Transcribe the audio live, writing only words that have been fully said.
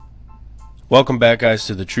Welcome back, guys,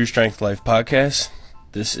 to the True Strength Life podcast.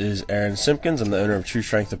 This is Aaron Simpkins. I'm the owner of True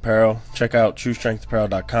Strength Apparel. Check out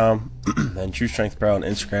TrueStrengthApparel.com and True Strength Apparel on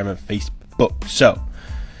Instagram and Facebook. So,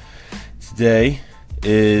 today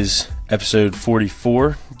is episode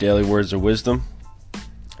 44, Daily Words of Wisdom.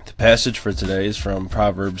 The passage for today is from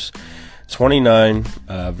Proverbs 29,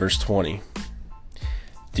 verse 20.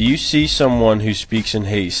 Do you see someone who speaks in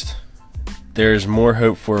haste? There is more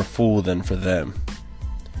hope for a fool than for them.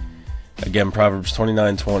 Again, Proverbs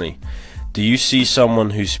 29:20. Do you see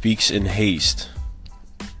someone who speaks in haste?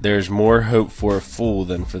 There is more hope for a fool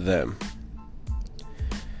than for them.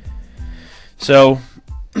 So,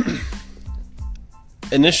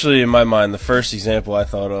 initially in my mind, the first example I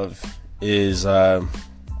thought of is,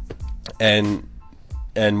 and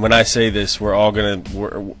when I say this,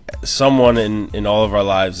 someone in all of our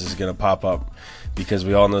lives is gonna pop up because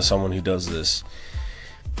we all know someone who does this.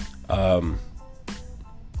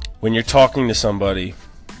 When you're talking to somebody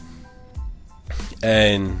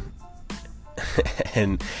and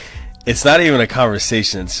it's not even a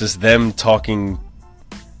conversation, it's just them talking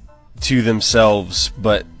to themselves,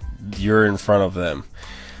 but you're in front of them.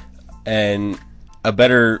 And a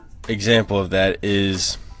better example of that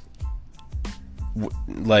is,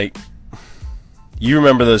 like, you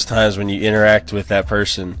remember those times when you interact with that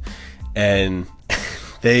person and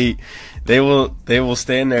they will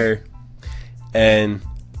stand there and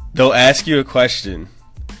they'll ask you a question,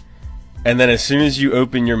 and then as soon as you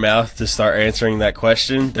open your mouth to start answering that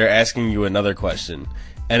question, they're asking you another question,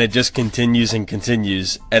 and it just continues and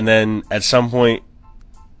continues, and then at some point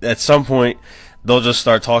they'll just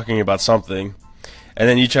start talking about something, and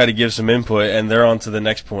then you try to give some input and they're on to the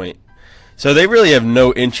next point. So they really have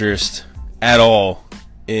no interest at all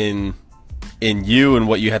in you and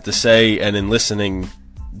what you have to say and in listening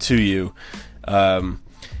to you.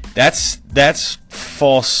 That's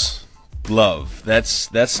false love.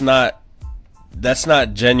 That's not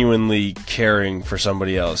genuinely caring for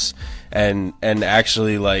somebody else, and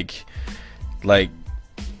actually like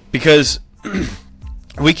because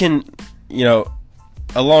we can,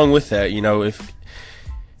 along with that, if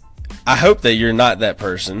I hope that you're not that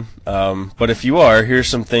person, but if you are, here's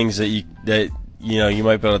some things that you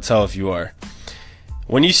might be able to tell if you are.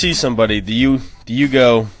 When you see somebody, do you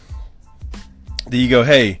go,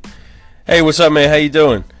 hey, what's up, man? How you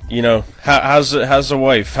doing? How's the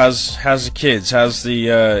wife? How's the kids? How's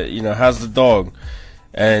the dog?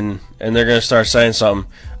 And they're gonna start saying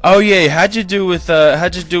something. Oh yeah, how'd you do with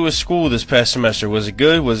school this past semester? Was it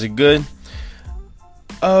good?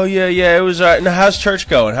 Oh yeah, it was alright. Now how's church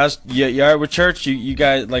going? You alright with church? You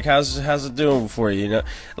guys, like, how's it doing for you?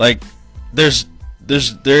 Like, there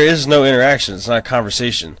is no interaction. It's not a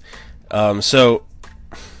conversation. So,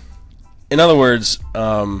 in other words,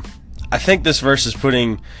 I think this verse is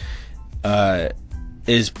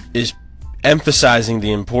is emphasizing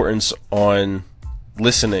the importance on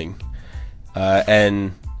listening,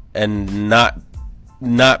 and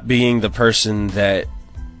not being the person that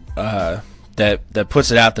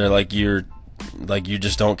puts it out there like you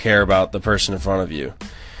just don't care about the person in front of you.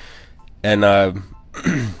 And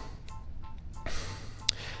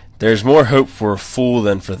there's more hope for a fool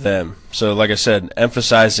than for them. So, like I said,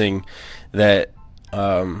 emphasizing that,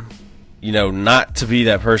 not to be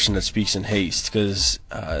that person that speaks in haste, because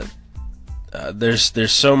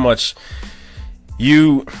there's so much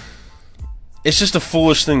it's just a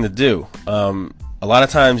foolish thing to do. A lot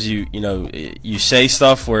of times you say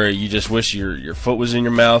stuff where you just wish your foot was in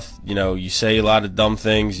your mouth. You say a lot of dumb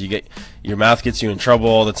things. Your mouth gets you in trouble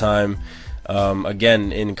all the time.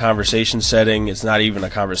 Again, in a conversation setting, it's not even a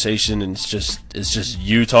conversation, and it's just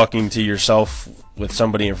you talking to yourself with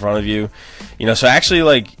somebody in front of you. So actually,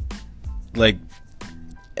 like,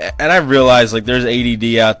 and I realize, like, there's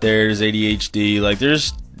ADD out there, there's ADHD, like,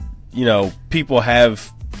 there's, people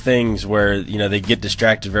have things where, they get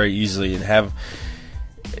distracted very easily and have,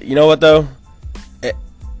 what though?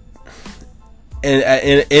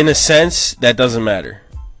 In a sense, that doesn't matter.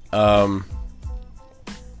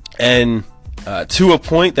 And to a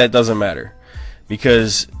point, that doesn't matter,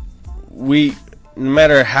 because no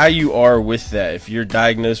matter how you are with that, if you're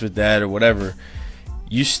diagnosed with that or whatever,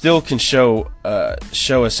 you still can show a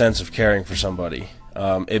sense of caring for somebody.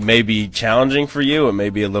 It may be challenging for you. It may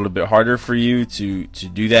be a little bit harder for you to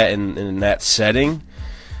do that in that setting.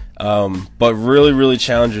 But really, really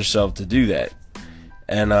challenge yourself to do that.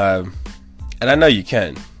 And I know you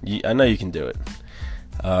can. I know you can do it.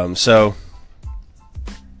 So,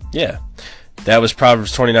 yeah. That was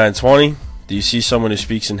Proverbs 29:20. Do you see someone who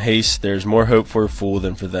speaks in haste? There's more hope for a fool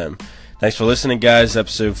than for them. Thanks for listening, guys.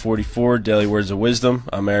 Episode 44, Daily Words of Wisdom.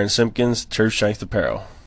 I'm Aaron Simpkins, True Strength Apparel.